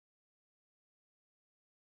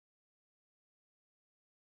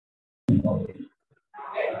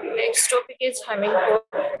Next topic is Hamming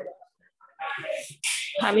code.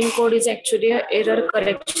 Hamming code is actually an error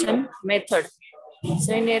correction method.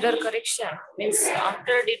 So in error correction means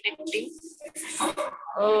after detecting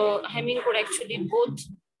Hamming code actually both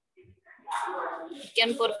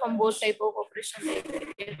can perform both type of operation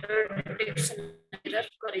like error detection, error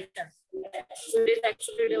correction. So it is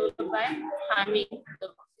actually developed by Hamming.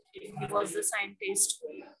 He was the scientist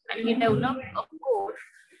and he developed a code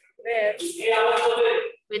where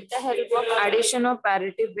with the help of addition of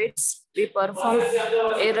parity bits, we perform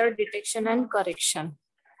error detection and correction.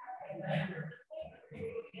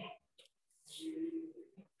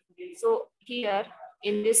 So here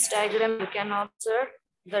in this diagram, you can observe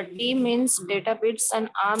the D means data bits and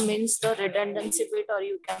R means the redundancy bit, or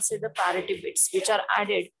you can say the parity bits, which are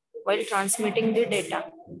added while transmitting the data.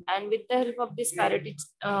 And with the help of this parity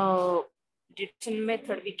detection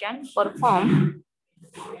method, we can perform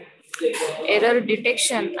error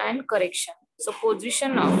detection and correction. So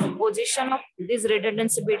position of this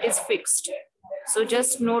redundancy bit is fixed. So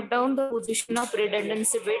just note down the position of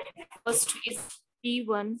redundancy bit. First is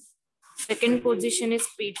P1, second position is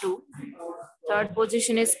P2, third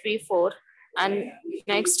position is P4, and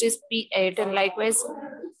next is P8, and likewise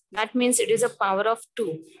that means it is a power of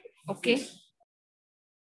 2. Okay.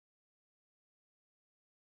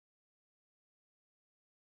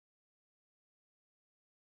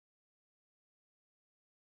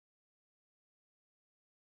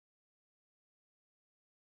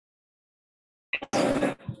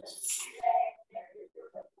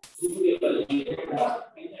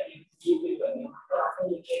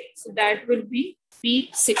 So that will be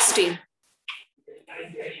P16.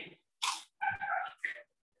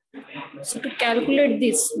 So to calculate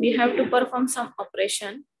this, we have to perform some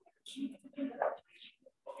operation.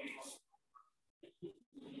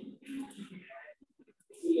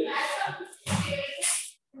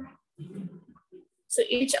 So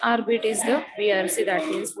each R bit is the VRC, that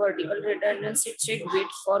means vertical redundancy check bit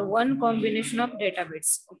for one combination of data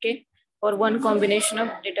bits. Okay, for one combination of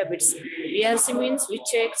data bits. VRC means we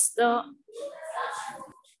checks the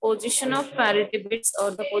position of parity bits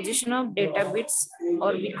or the position of data bits,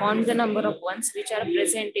 or we count the number of ones which are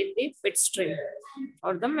present in the bit stream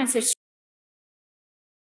or the message stream.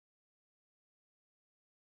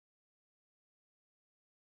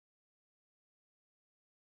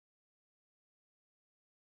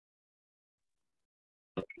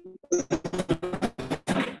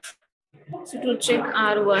 So to check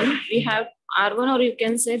R1, we have R1, or you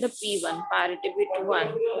can say the P1, parity bit 1.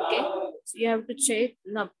 Okay. So you have to check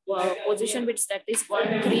the position bits, that is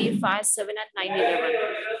 1, 3, 5, 7, and 9, 11.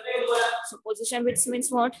 So position bits means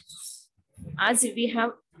what? As we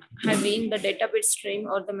have having the data bit stream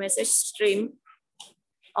or the message stream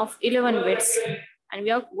of 11 bits, and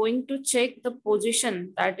we are going to check the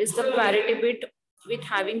position, that is the parity bit with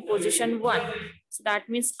having position 1. So that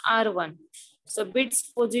means R1. So bits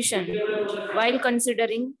position, while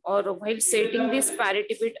considering or while setting this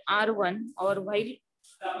parity bit R1, or while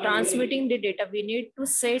transmitting the data, we need to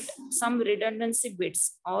set some redundancy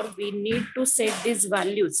bits, or we need to set these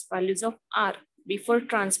values of R before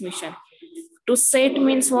transmission. To set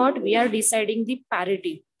means what? We are deciding the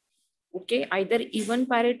parity. Okay, either even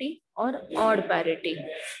parity or odd parity.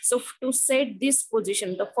 So to set this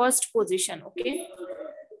position, the first position, okay,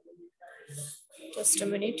 just a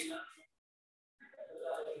minute.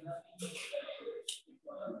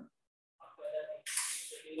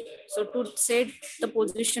 So to set the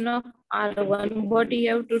position of R1, what you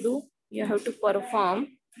have to do? You have to perform,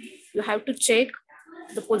 you have to check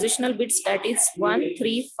the positional bits, that is 1,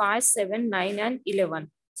 3, 5, 7, 9, and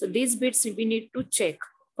 11. So these bits we need to check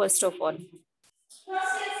first of all.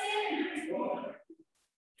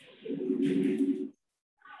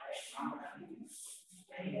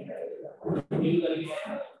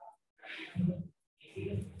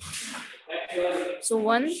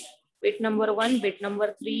 So bit number 1, bit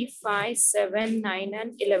number 3, 5, 7, 9,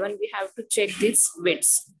 and 11, we have to check these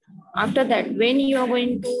bits. After that, when you are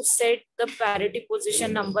going to set the parity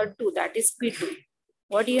position number 2, that is P2,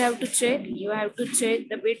 what you have to check? You have to check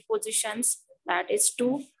the bit positions, that is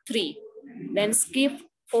 2, 3. Then skip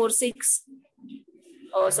 4, 6.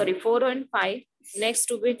 Oh, sorry, 4 and 5. Next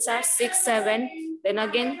two bits are 6, 7. Then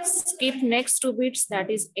again skip next two bits, that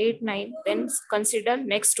is 8, 9. Then consider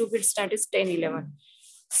next two bits, that is 10, 11.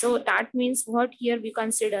 So that means what here we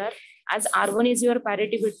consider as R1 is your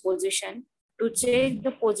parity bit position. To check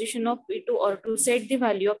the position of P2 or to set the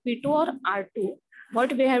value of P2 or R2,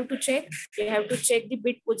 what we have to check? We have to check the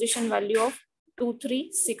bit position value of 2,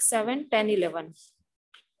 3, 6, 7, 10, 11.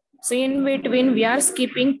 So in between, we are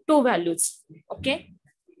skipping two values. Okay.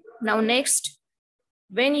 Now next,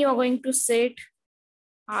 when you are going to set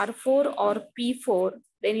R4 or P4,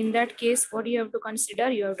 then in that case, what you have to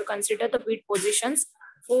consider? You have to consider the bit positions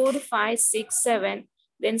 4, 5, 6, 7.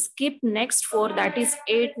 Then skip next 4, that is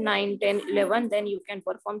 8, 9, 10, 11. Then you can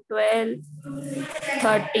perform 12,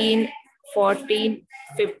 13, 14,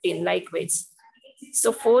 15, likewise.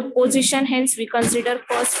 So fourth position, hence we consider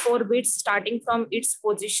first 4 bits starting from its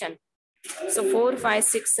position. So 4, 5,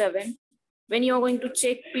 6, 7. When you are going to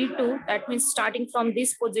check P2, that means starting from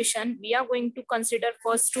this position, we are going to consider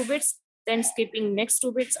first 2 bits, then skipping next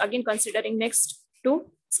 2 bits, again considering next 2,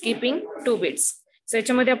 skipping 2 bits. So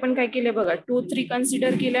याच्यामध्ये आपण काय केले बघा, 2, 3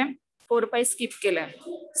 consider केलाय, 4, 5 skip केलाय,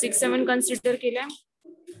 6, 7 consider केलाय,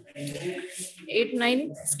 8,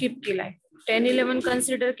 9 skip केलाय, 10, 11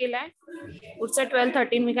 consider केलाय, पुढचा 12,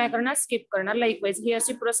 13 मी काय करणार, स्किप करणार. लाईकवाईज ही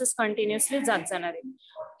अशी प्रोसेस कंटिन्युअसली जात जाणार आहे.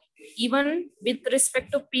 Even with respect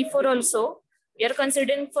to P4 also, we are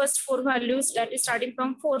considering first 4 values, that is starting from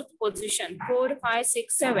 4th position, 4, 5,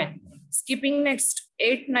 6, 7, skipping next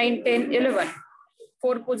 8, 9, 10, 11.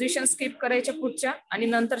 4 position skip करायच्या पुढच्या आणि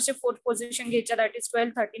नंतरचे 4th position घ्यायच्या, that is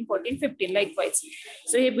 12, 13, 14, 15, likewise.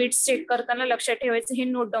 So hey bits check करताना लक्षात ठेवायचं, हे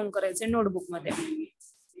नोट डाऊन करायचं notebook मध्ये.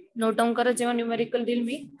 नोट डाऊन करत जेव्हा न्यूमेरिकल देईल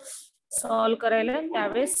मी सॉल्व करायला,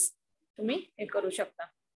 त्यावेळेस तुम्ही हे करू शकता.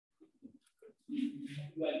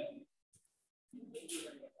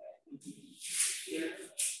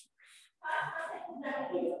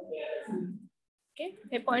 ओके,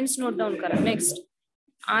 हे पॉइंट्स नोट डाउन करा. नेक्स्ट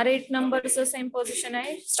R8 नंबरचं सेम पोझिशन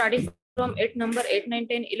आहे, स्टार्टिंग फ्रॉम 8 नंबर 8, 9,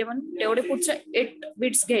 10, 11 तेवढे पुढचे 8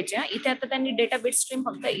 बिट्स घ्यायचे. इथे आता त्यांनी डेटा बिट स्ट्रीम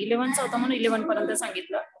फक्त 11चा होता म्हणून 11 पर्यंत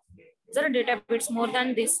सांगितलं. जर data bits more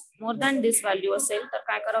than this value असेल तर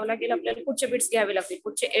काय करावं लागेल, आपल्याला पुढचे बिट्स घ्यावे लागतील,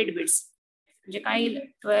 पुढचे 8 बिट्स. म्हणजे काय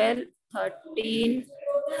 12, 13,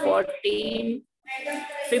 14,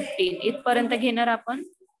 15 इथपर्यंत घेणार आपण.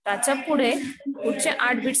 त्याच्या पुढे पुढचे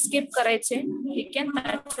 8 बिट्स स्किप करायचे, ठीक आहे,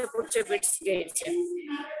 त्याच्या पुढचे बिट्स घ्यायचे.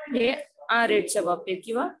 हे R8 च्या बाबतीत,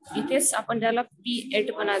 किंवा इथेच आपण त्याला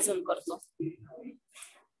P8 पण अजून करतो.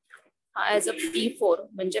 हा ऍज अ P4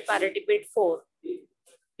 म्हणजे parity bit 4,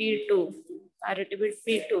 P2 parity bit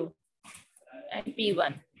P2 and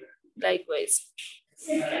P1 likewise.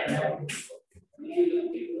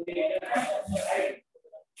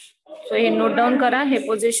 So hey note down करा हे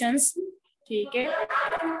पोझिशन्स, ठीक आहे.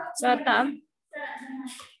 सो आता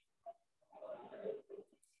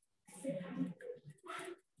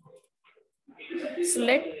so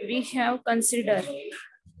let we have consider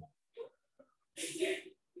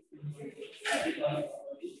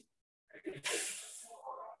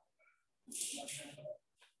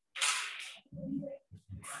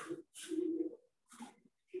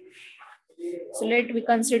so let we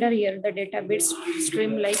consider here the data bit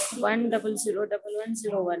stream like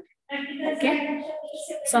 1001101. Okay,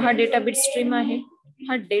 सो हा data bit stream आहे,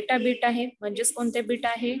 हा data bit आहे, म्हणजेच कोणते बिट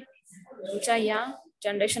आहे तुमच्या या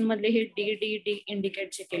जनरेशन मधले हे डी इंडिकेट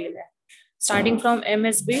केलेले आहे. Starting from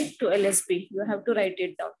MSB to LSB you have to right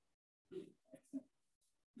it down.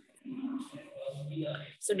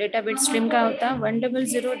 So data bit stream काय होता,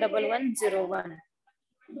 1001101.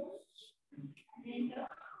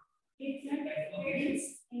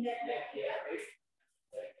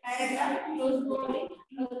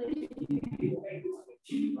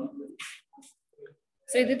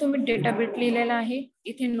 सो इथे तुम्ही डेटा बिट लिहिलेला आहे,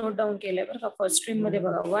 इथे नोट डाऊन केलंय बरं का. फर्स्ट स्ट्रीम मध्ये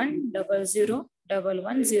बघा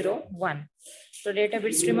 1001101. सो डेटा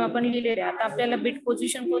बिट स्ट्रीम आपण लिहिलेले. आता आपल्याला बिट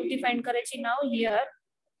पोझिशन कोणती फाइंड करायची. नाव here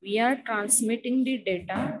we are transmitting the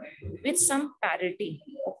data with some parity.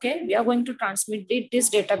 Okay, we are going to transmit this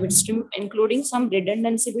data bit stream including some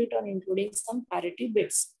redundancy bit or including some parity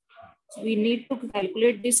bits. So we need to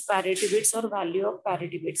calculate this parity bits or value of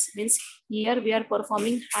parity bits. Means here we are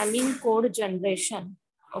performing Hamming code generation.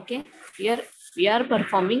 Okay, here we are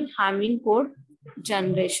performing Hamming code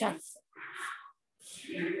generation.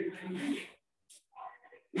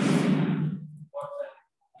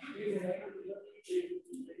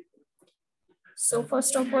 So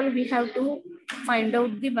first of all, we have to find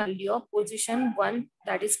out the value of position 1,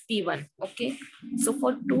 that is P1. Okay, so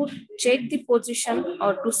to check the position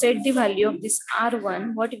or to set the value of this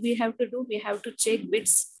R1, what we have to do, we have to check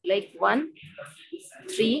bits like 1,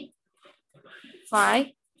 3, 5,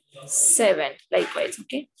 7, likewise.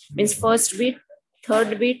 Okay, means first bit,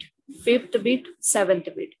 third bit, fifth bit, seventh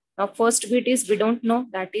bit. Now first bit is we don't know,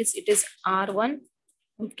 that is it is R1.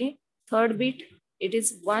 Okay, third bit it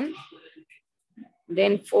is 1,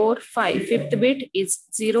 then 4, 5, fifth bit is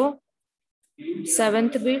 0,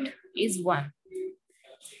 seventh bit is 1.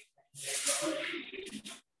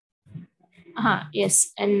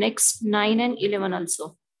 Yes, and next 9 and 11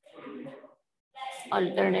 also.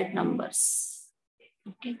 alternate numbers.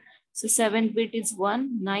 Okay, so 7th bit is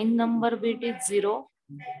 1, 9 number bit is 0,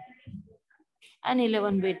 and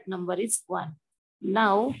 11 bit number is 1.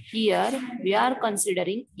 Now here we are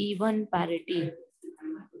considering even parity.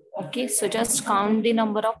 Okay, so just count the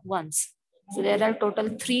number of ones. So there are total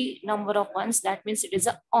 3 number of ones. That means it is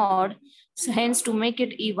a odd. So hence to make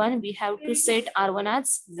it even, we have to set R1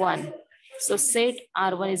 as 1. So set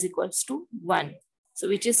R1 is equals to 1. So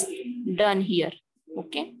which is done here.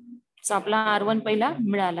 Okay. So आपला R1 पहिला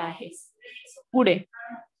मिळाला आहे. पुढे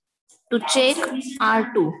to check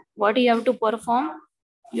R2, what you have to perform?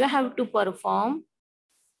 You have to perform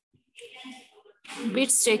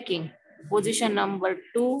bits checking. Position number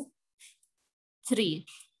 2, 3,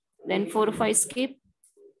 then 4, 5 skip,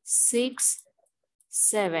 6,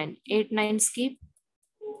 7, 8, 9 skip,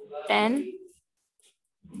 10,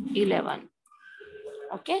 11.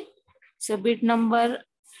 Okay, so bit number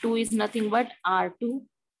 2 is nothing but R2.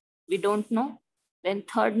 We don't know. Then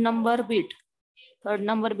third number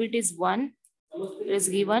bit is 1. It is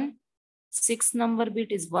given. 6th number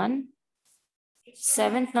bit is 1.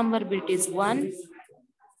 7th number bit is 1.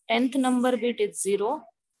 10th number bit is 0.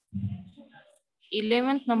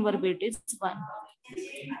 11th number bit is 1.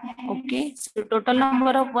 Okay, so total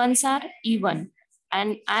number of ones are even.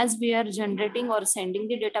 And as we are generating or sending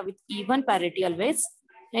the data with even parity always,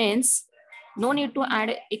 hence no need to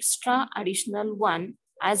add extra additional one,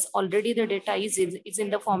 as already the data is in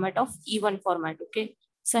the format of even format. Okay,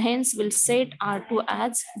 so hence we'll set R2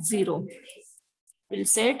 as 0. We'll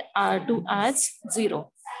set R2 as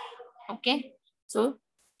 0. Okay, so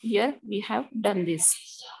here we have done this.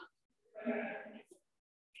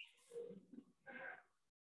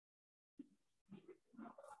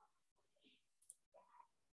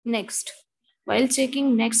 Next, while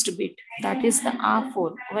checking next bit, that is the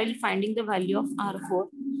R4, while finding the value of R4,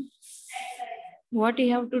 what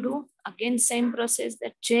you have to do? Again, same process,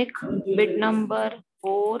 that check bit number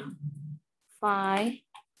 4, 5,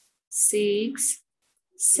 6,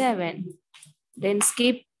 7, then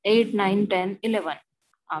skip 8, 9, 10, 11.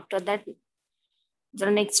 After that, the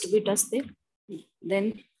next bit is there.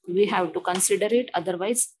 Then we have to consider it,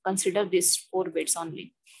 otherwise consider these 4 bits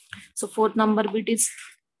only. So 4th number bit is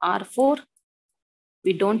R4.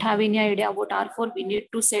 We don't have any idea about R4. We need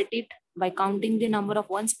to set it by counting the number of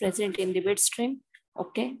ones present in the bit stream.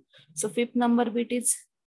 Okay. So 5th number bit is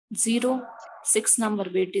 0. 6th number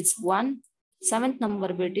bit is 1. 7th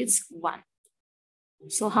number bit is 1.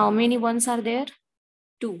 So how many ones are there?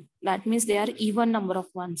 2. That means they are even number of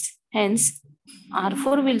ones. Hence,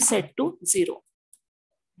 R4 will set to 0.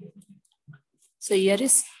 So here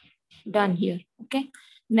is done here. Okay.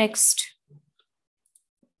 Next.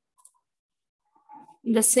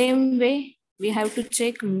 In the same way, we have to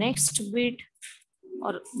check next bit,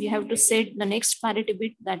 or we have to set the next parity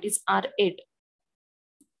bit, that is R8.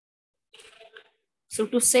 So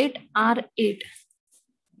to set R8,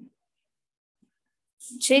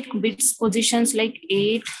 check bits positions like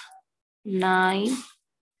 8, 9,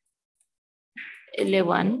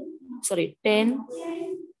 11, sorry, 10,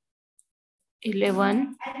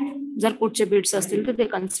 11. जर पुढचे bits असतील तर ते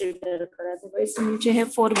consider करा. Otherwise तुमचे हे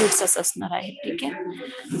 4 bits असणार आहे. ठीक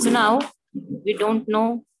आहे. So now we don't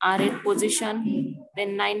know R8 position.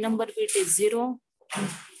 Then 9 number bit is 0.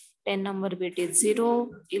 10 number bit is 0.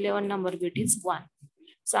 11 number bit is 1.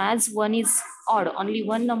 So as 1 is odd, only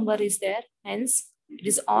one number is there. Hence it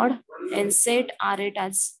is odd, and set R8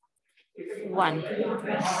 as 1.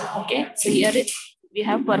 Okay. So here we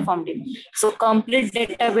have performed it. So complete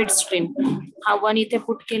data bit stream. हा 1 इथे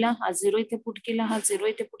put केला, हा 0 इथे put केला, हा 0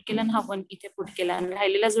 इथे put केला, आणि हा 1 इथे पुट केला. आणि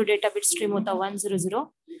राहिलेला जो डेटा बिट स्ट्रीम होता 100,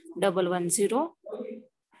 110,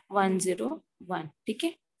 101. ठीक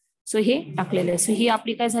आहे. सो हे टाकलेलं आहे. सो ही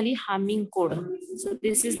आपली काय झाली, Hamming code. So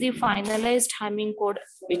this is the फायनलाइज्ड Hamming code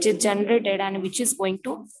which is generated and which is going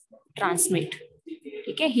to transmit.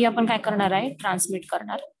 ठीक आहे. ही आपण काय करणार आहे, ट्रान्समिट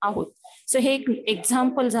करणार आहोत. सो हे एक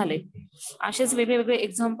एक्झाम्पल झाले. असेच वेगळे वेगळे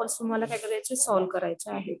एक्झाम्पल्स तुम्हाला काय करायचे, सॉल्व्ह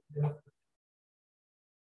करायचे आहेत.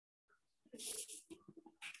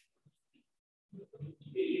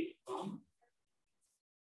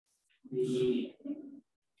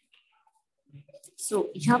 सो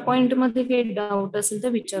ह्या पॉइंट मध्ये काही डाऊट असेल तर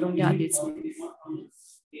विचारून घ्या आधीच.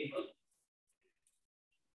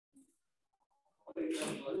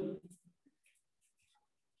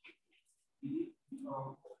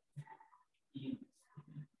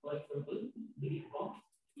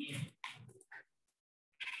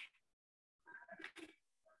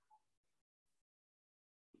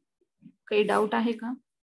 काही डाऊट आहे का?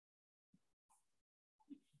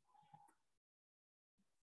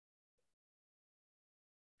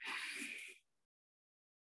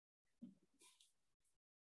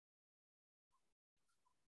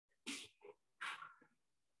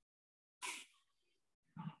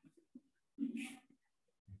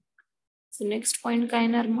 सो नेक्स्ट पॉइंट काय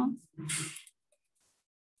येणार मग?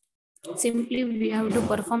 Simply we have to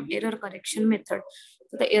perform error correction method.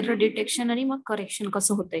 तर एरर डिटेक्शन आणि मग करेक्शन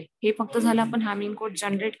कसं होतंय हे फक्त झालं. आपण हॅमिंग कोड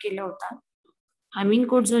जनरेट केला होता. हॅमिंग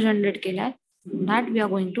कोड जो जनरेट केलाय that we are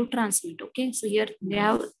going to transmit. Okay, so here they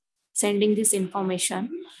are sending this information,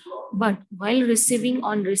 but while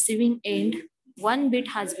on receiving end, one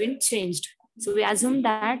bit has been changed. So we assume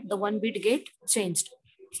that the one bit get changed.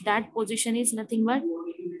 So that position is nothing but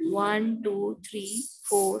 1, 2, 3,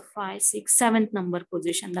 4, 5, 6, 7th number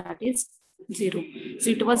position, that is 0.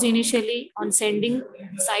 So it was initially on sending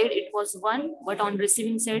side it was 1, but on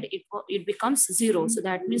receiving side it becomes 0. So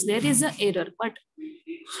that means there is an error. But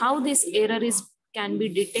how this error can be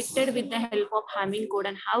detected with the help of Hamming code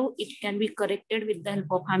and how it can be corrected with the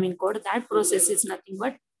help of Hamming code, that process is nothing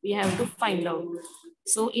but we have to find out.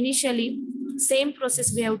 So initially same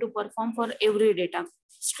process we have to perform for every data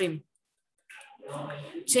stream.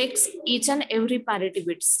 Checks each and every parity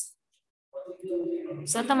bits.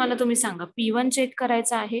 So आता मला तुम्ही सांगा P1 check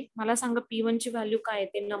करायचा आहे. मला सांगा P1 ची value काय आहे,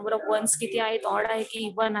 ते नंबर ऑफ वन्स किती आहेत, ऑड आहे की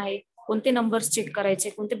इव्हन आहे, कोणते नंबर्स चेक करायचे,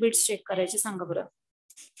 कोणते बिट्स चेक करायचे सांगा बरं.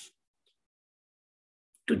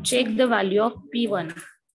 To check the value of P1,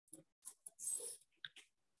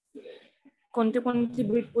 कोणते कोणते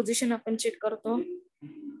बिट पोझिशन आपण चेक करतो?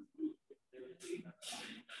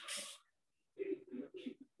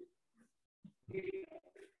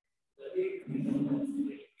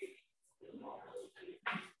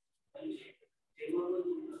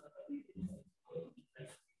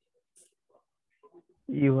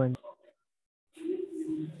 E1.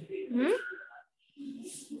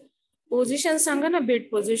 पोझिशन सांगा ना, बिट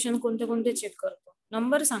पोझिशन कोणते कोणते चेक करतो,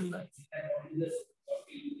 नंबर सांगा.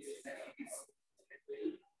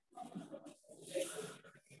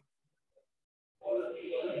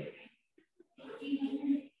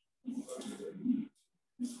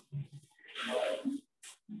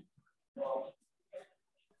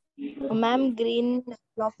 मॅम ग्रीन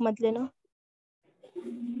ब्लॉक मधले ना.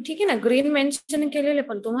 ठीक आहे ना, ग्रीन मेन्शन केलेले,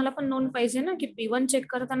 पण तुम्हाला पण नोंद पाहिजे ना की P1 चेक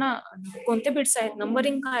करताना कोणते बिट्स आहेत,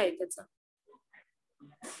 नंबरिंग काय आहे त्याचं.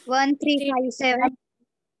 1 3 5 7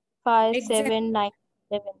 5 7 9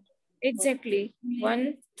 11. Exactly 1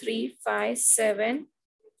 3 5 7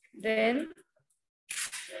 then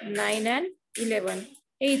 9 and 11.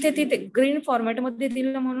 हे इथे तिथे ग्रीन फॉर्मॅट मध्ये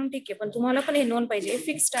दिलं म्हणून ठीक आहे, पण तुम्हाला पण हे नोंद पाहिजे,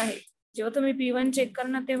 फिक्स्ड आहे. जेव्हा तुम्ही P1 चेक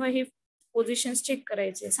करणार तेव्हा हे पोझिशन्स चेक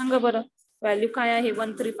करायचे. सांगा बरं व्हॅल्यू काय आहे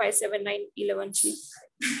 1 3 5 7 9 11 ची.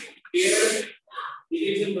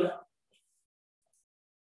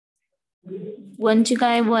 1 ची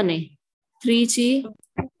काय 1 आहे, 3 ची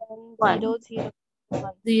 1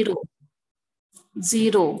 0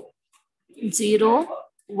 0 0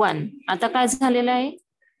 1. आता काय झालेलं आहे,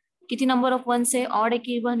 किती नंबर ऑफ वन्स आहे, ऑड आहे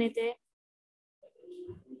की इव्हन आहे ते?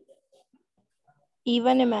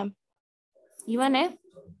 इवन है मैम. इव्हन आहे.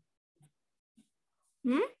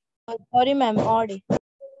 सॉरी मैम ऑड है.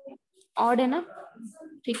 ऑड आहे ना,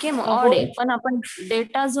 ठीक आहे मग ऑड आहे. पण आपण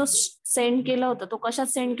डेटा जो सेंड केला होता तो कशात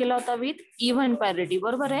सेंड केला होता, विथ इव्हन पॅरिटी,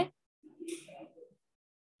 बरोबर आहे.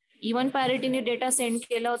 इव्हन पॅरिटीने डेटा सेंड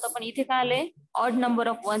केला होता, पण इथे काय आले, ऑड नंबर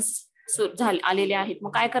ऑफ वन्स आलेले आहेत.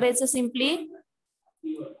 मग काय करायचं, सिम्पली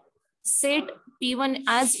सेट P1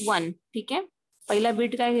 ऍज 1. ठीक आहे, पहिला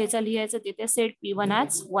बिट काय घ्यायचा, लिहायचं तिथे सेट P1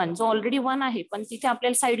 ऍज 1, जो ऑलरेडी 1 आहे, पण तिथे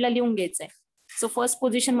आपल्याला साईडला लिहून घ्यायचंय. सो फर्स्ट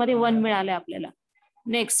पोझिशन मध्ये 1 मिळालंय आपल्याला.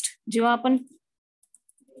 नेक्स्ट जेव्हा आपण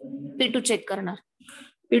P2 चेक करणार,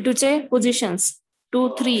 P2 चे पोझिशन्स 2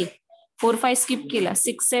 3 4 5 स्किप केला,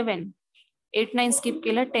 6 7 8 9 स्किप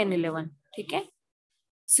केला, 10 11. ठीक आहे,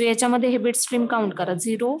 सो याच्यामध्ये हे बिट स्ट्रीम काउंट करा,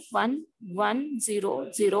 0 1 1 0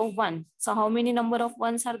 0 1. सो how many number of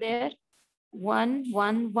one's are there, 1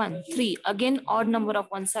 1 1 3. Again odd number of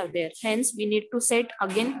one's are there, hence we need to set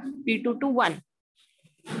again P2 to 1.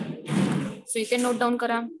 सो इथे note down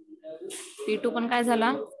करा, P2 पण काय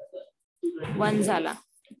झाला, 1 झाला.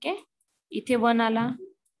 ठीक आहे, इथे 1 आला,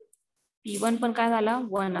 P1 पण काय झाला,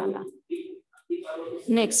 1 आला.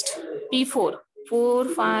 नेक्स्ट P4 4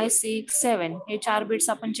 5 6 7 हे 4 बिट्स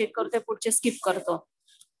आपण चेक करतोय, पुढचे स्किप करतो.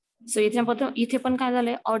 सो इथे पण काय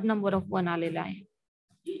झालंय, ऑड नंबर ऑफ 1 आलेला आहे.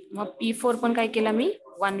 मग P4 पण काय केला मी,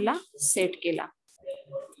 1 ला सेट केला.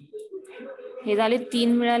 हे झाले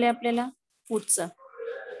 3 मिळाले आपल्याला. पुढचं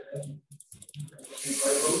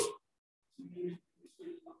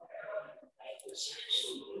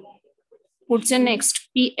पुढचे नेक्स्ट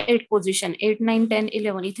P8 पोझिशन 8 9 10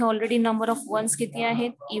 11. इथे ऑलरेडी नंबर ऑफ वन्स किती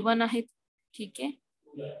आहेत, इव्हन आहेत. ठीक आहे,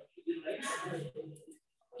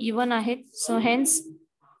 इव्हन आहेत. सो हेन्स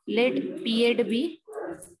लेट P8 बी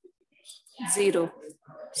 0.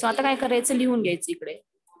 सो आता काय करायचं, लिहून घ्यायचं इकडे,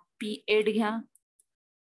 P8 घ्या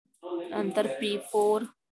नंतर P4,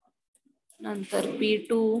 नंतर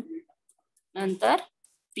P2, नंतर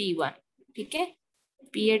P1. ठीक आहे.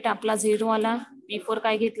 P8 आपला 0 आला. P4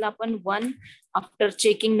 काय घेतला आपण 1. After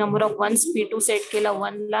checking number of one's P2 set केला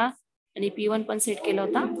 1 ला आणि P1 पण सेट केला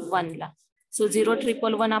होता 1 ला. सो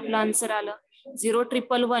 0,111 आपला आन्सर आलं.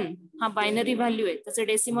 0,111 हा बायनरी व्हॅल्यू आहे. त्याचं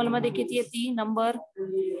डेसिमल मध्ये किती येते नंबर?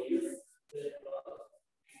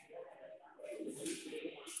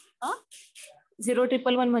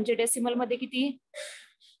 0,111 म्हणजे डेसिमल मध्ये किती?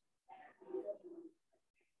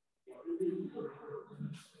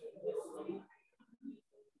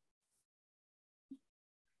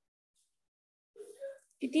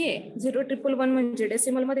 किती आहे? 0,111 म्हणजे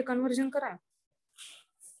डेसिमल मध्ये कन्व्हर्जन करा.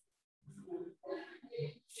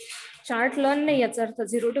 चार्ट लर्न नाही याचा अर्थ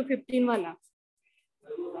 0 to 15 वाला.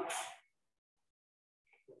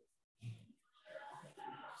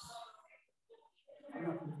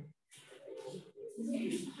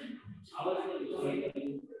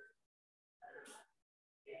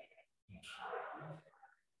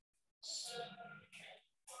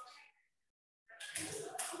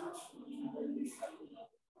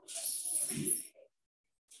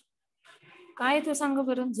 काय तो सांगा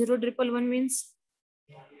बरं. 0,111 means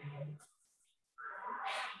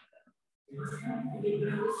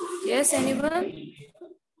yes anyone?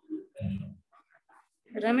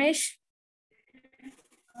 Ramesh?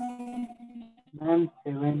 Ma'am,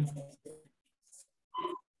 7.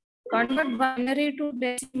 Convert binary to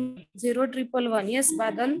decimal. 0,111. Yes,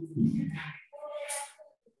 Badal.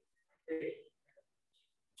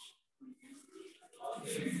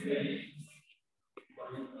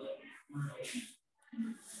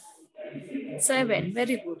 Seven.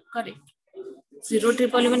 Very good. Correct.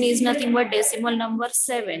 0,111 is nothing but decimal number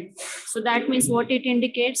 7. So that means what it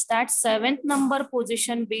indicates that 7th number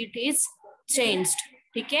position bit is changed.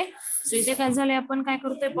 ठीक आहे. सो इथे काय झालंय आपण काय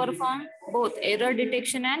करतोय perform both error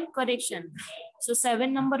detection and correction. So 7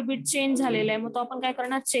 number bit change झालेला आहे. मग तो आपण काय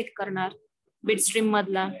करणार चेक करणार बिट स्ट्रीम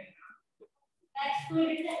मधला.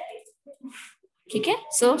 ठीक आहे.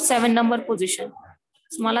 सो 7 नंबर पोझिशन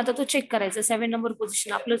मला आता तो चेक करायचा. 7 नंबर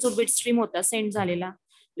पोझिशन आपला जो बिट स्ट्रीम होता सेंड झालेला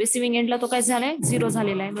रिसिव्हिंग एंडला तो काय झालाय 0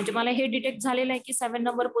 झालेला आहे. म्हणजे मला हे डिटेक्ट झालेलं आहे की 7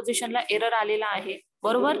 नंबर पोझिशनला एरर आलेला आहे.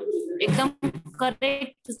 बरोबर एकदम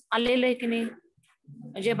करेक्ट आलेलं आहे की नाही.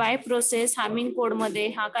 म्हणजे बाय प्रोसेस हॅमिंग कोड मध्ये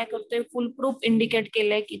हा काय करतोय फुल प्रूफ इंडिकेट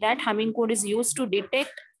केलंय की that Hamming code is use to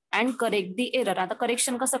detect and correct the error. आता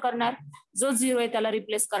करेक्शन कसं करणार जो 0 आहे त्याला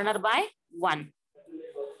रिप्लेस करणार बाय 1.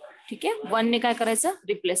 ठीक आहे. 1 ने काय करायचं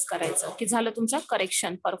रिप्लेस करायचं की झालं तुमचं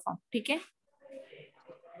करेक्शन परफॉर्म. ठीक आहे.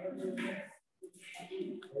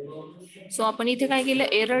 सो आपण इथे काय केलं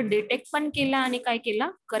एरर डिटेक्ट पण केला आणि काय केला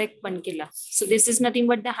करेक्ट पण केला. So this is nothing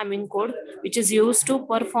but the Hamming code which is use to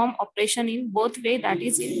perform operation in both way that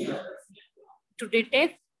is in to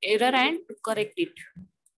detect error and to correct it.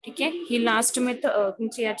 ठीक आहे. ही लास्ट मेथड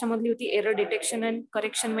तुमची याच्यामधली होती error detection and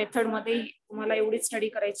correction method मध्ये तुम्हाला एवढी study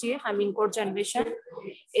करायची आहे Hamming code generation.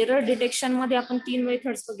 Error detection मध्ये आपण 3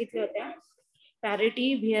 मेथड्स बघितल्या होत्या.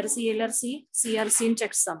 Parity, व्हीआरसी, LRC, CRC,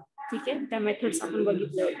 checksum. ठीक आहे. त्या मेथड्स आपण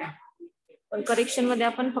बघितल्या होत्या. पण करेक्शन मध्ये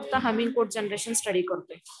आपण फक्त हॅमिंग कोड जनरेशन स्टडी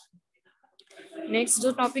करतोय. नेक्स्ट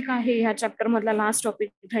जो टॉपिक आहे ह्या चॅप्टर मधला last topic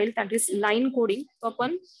Raheel that is line coding. तो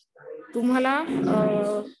आपण तुम्हाला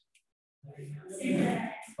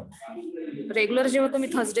रेग्युलर जेव्हा तुम्ही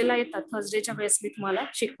थर्सडेला येतात थर्सडेच्या वेळेस मी तुम्हाला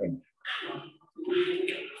शिकवेन.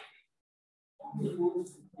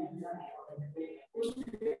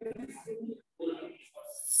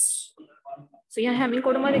 सो या हॅमिंग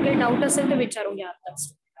कोड मध्ये काही डाऊट असेल तर विचारून घ्या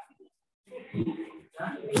आताच.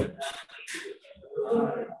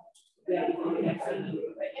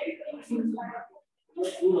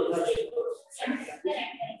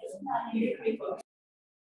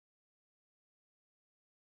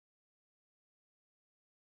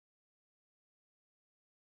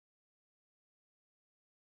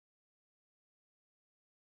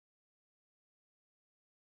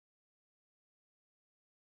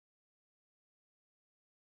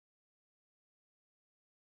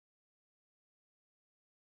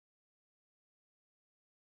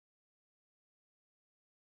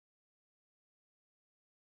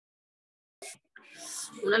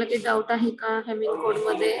 कोणाला काही डाऊट आहे का हॅमिंग कोड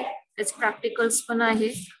मध्ये? त्याचे प्रॅक्टिकल्स पण आहे.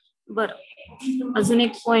 बरं अजून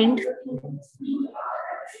एक पॉइंट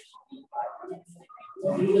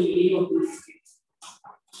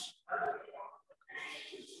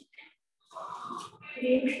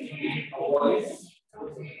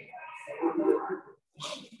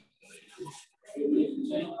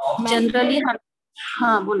जनरली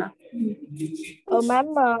हा बोला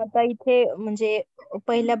मॅम आता इथे म्हणजे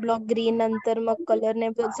पहिला ब्लॉक ग्रीन नंतर मग कलर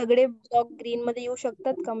नेम सगळे ब्लॉक ग्रीन मध्ये येऊ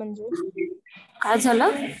शकतात का म्हणजे काय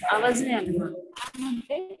झालं? आवाज नाही आला.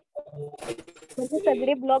 म्हणते म्हणजे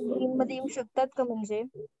सगळे ब्लॉक ग्रीन मध्ये येऊ शकतात का म्हणजे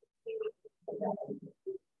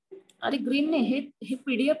अरे ग्रीन नाही, हे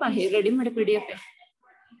पीडीएफ आहे, रेडीमेड पीडीएफ आहे.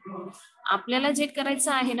 आपल्याला जे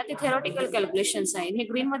करायचं आहे ना ते थेरॉटिकल कॅल्क्युलेशन्स आहे. हे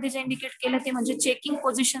ग्रीन मध्ये जे इंडिकेट केलं ते म्हणजे चेकिंग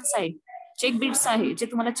पोझिशन्स आहे, चेक बिट्स आहे जे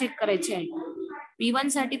तुम्हाला चेक करायचे आहे. P1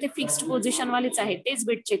 साठी ते फिक्स्ड पोझिशन वालेच आहे, तेच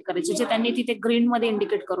बिट चेक करायचे जे त्यांनी तिथे ग्रीन मध्ये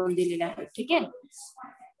इंडिकेट करून दिलेले आहे. ठीक आहे.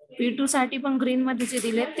 P2 साठी पण ग्रीन मध्ये जे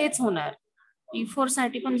दिले तेच होणार. P4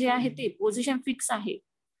 साठी पण जे आहे ते पोझिशन फिक्स आहे.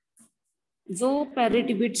 जो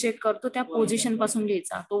पॅरिटी बिट चेक करतो त्या पोझिशन पासून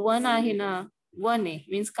घ्यायचा. तो 1 आहे ना, 1 आहे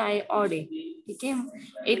मीन्स काय ऑड आहे. ठीक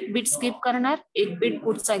आहे. एक बिट स्किप करणार, एक बिट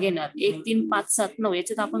पुढचा घेणार. 1 3 5 7 9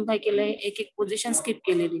 याच्यात आपण काय केलंय, एक एक पोझिशन स्किप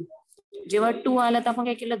केलेली. जेव्हा 2 आला तर आपण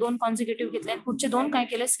काय केलं, 2 कॉन्सिक्युटिव्ह घेतले आणि पुढचे 2 काय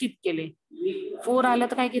केले, स्किप केले. 4 आला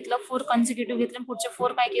तर काय घेतलं, 4 कॉन्सिक्युटिव्ह घेतले आणि पुढचे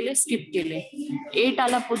 4 काय केले, स्किप केले. 8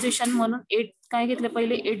 आला पोझिशन म्हणून 8 काय घेतले,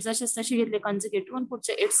 पहिले 8 जसेच तसे घेतले कॉन्सिक्युटिव्ह आणि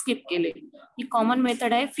पुढचे 8 स्किप केले. ही कॉमन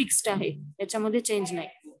मेथड आहे, फिक्स्ड आहे, त्याच्यामध्ये चेंज नाही.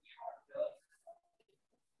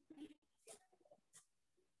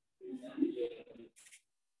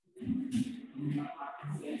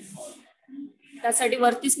 त्यासाठी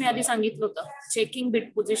वरतीच मी आधी सांगितलं होतं, चेकिंग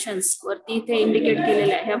बिट पोझिशन्स वरती इथे इंडिकेट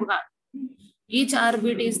केलेलं आहे. बघा, each R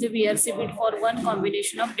bit is the VRC bit for one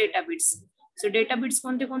combination of data bits. So data bits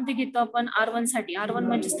कोणते कोणते घेतो आपण R1 साठी. R1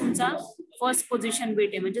 म्हणजे तुमचा फर्स्ट पोझिशन बिट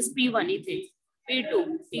आहे, म्हणजे P1 इथे, P2,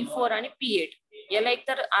 P4 आणि P8. याला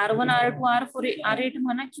एकतर R1, R2, R4, R8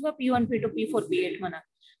 म्हणा किंवा P1, P2, P4, P8 म्हणा.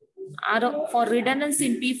 R for रिडंडन्सी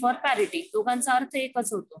in P for parity, दोघांचा अर्थ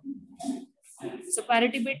एकच होतो. सो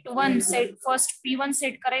parity bit 1 set, first P1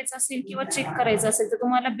 set करायचं असेल किंवा चेक करायचं असेल तर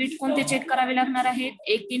तुम्हाला बिट कोणते चेक करावे लागणार आहेत,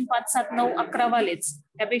 1 3 5 7 9 11 वालेच,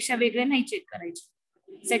 त्यापेक्षा वेगळे नाही चेक करायचे.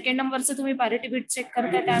 सेकंड नंबरचं तुम्ही पॅरिटी बिट चेक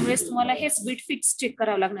करताय त्यावेळेस तुम्हाला हेच बिट फिक्स चेक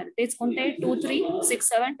करावं लागणार, तेच कोणते 2 3 6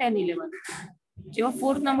 7 10 11. जेव्हा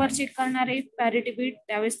 4th नंबर चेक करणार आहे पॅरिटी बिट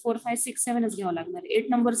त्यावेळेस 4 5 6 7च घ्यावं लागणार. 8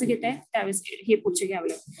 नंबरचं घेत आहे त्यावेळेस हे पुढचे घ्यावे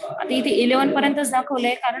लागतात. आता इथे 11 पर्यंतच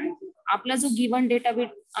दाखवलंय कारण आपला जो गिव्हन डेटा बिट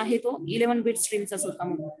आहे तो 11 बिट स्ट्रीमचाच होता.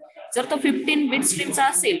 म्हणून जर तो 15 बिट स्ट्रीमचा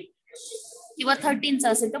असेल किंवा 13चा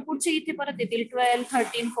असेल तर पुढचे इथे परत येतील 12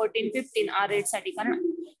 13 14 15 R8 साठी, कारण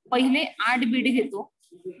पहिले 8 बिट घेतो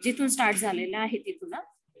जिथून स्टार्ट झालेला आहे तिथून,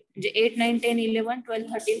 म्हणजे 8 9 10 11 12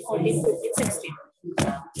 13 14 15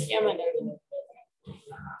 16 या म्हणाले.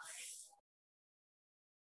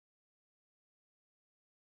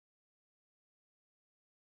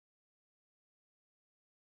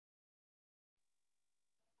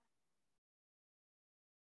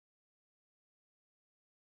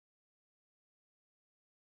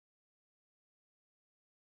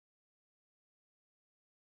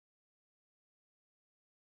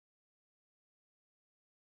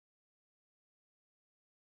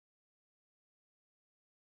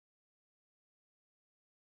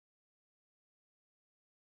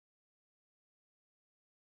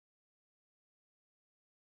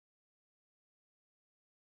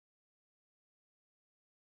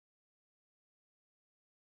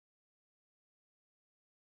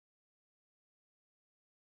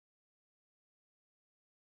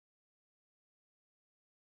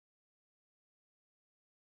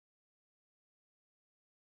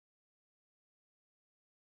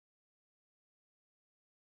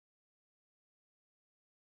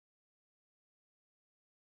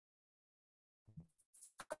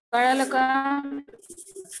 कळालं का?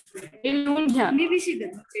 लिहून घ्या. मी बी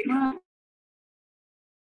शिकत.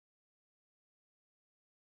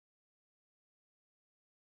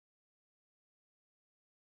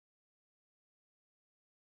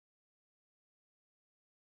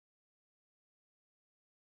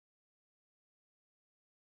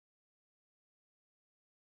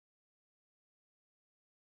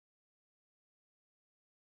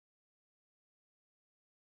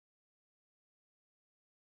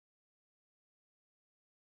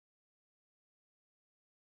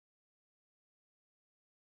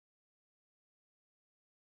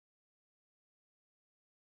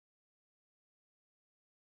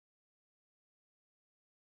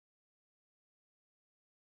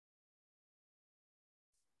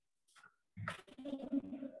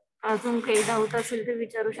 अजून काही डाऊट असेल तर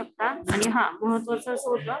विचारू शकता. आणि हा महत्वाचं असं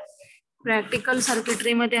होतं, प्रॅक्टिकल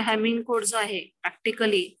सर्किटरी मध्ये हॅमिंग कोड जो आहे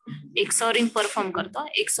प्रॅक्टिकली एक्सॉरिंग परफॉर्म करतो.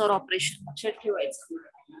 एक्सॉर ऑपरेशन लक्षात ठेवायचं.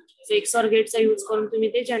 एक्सॉर गेटचा यूज करून तुम्ही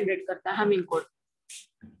ते जनरेट करता हॅमिंग कोड.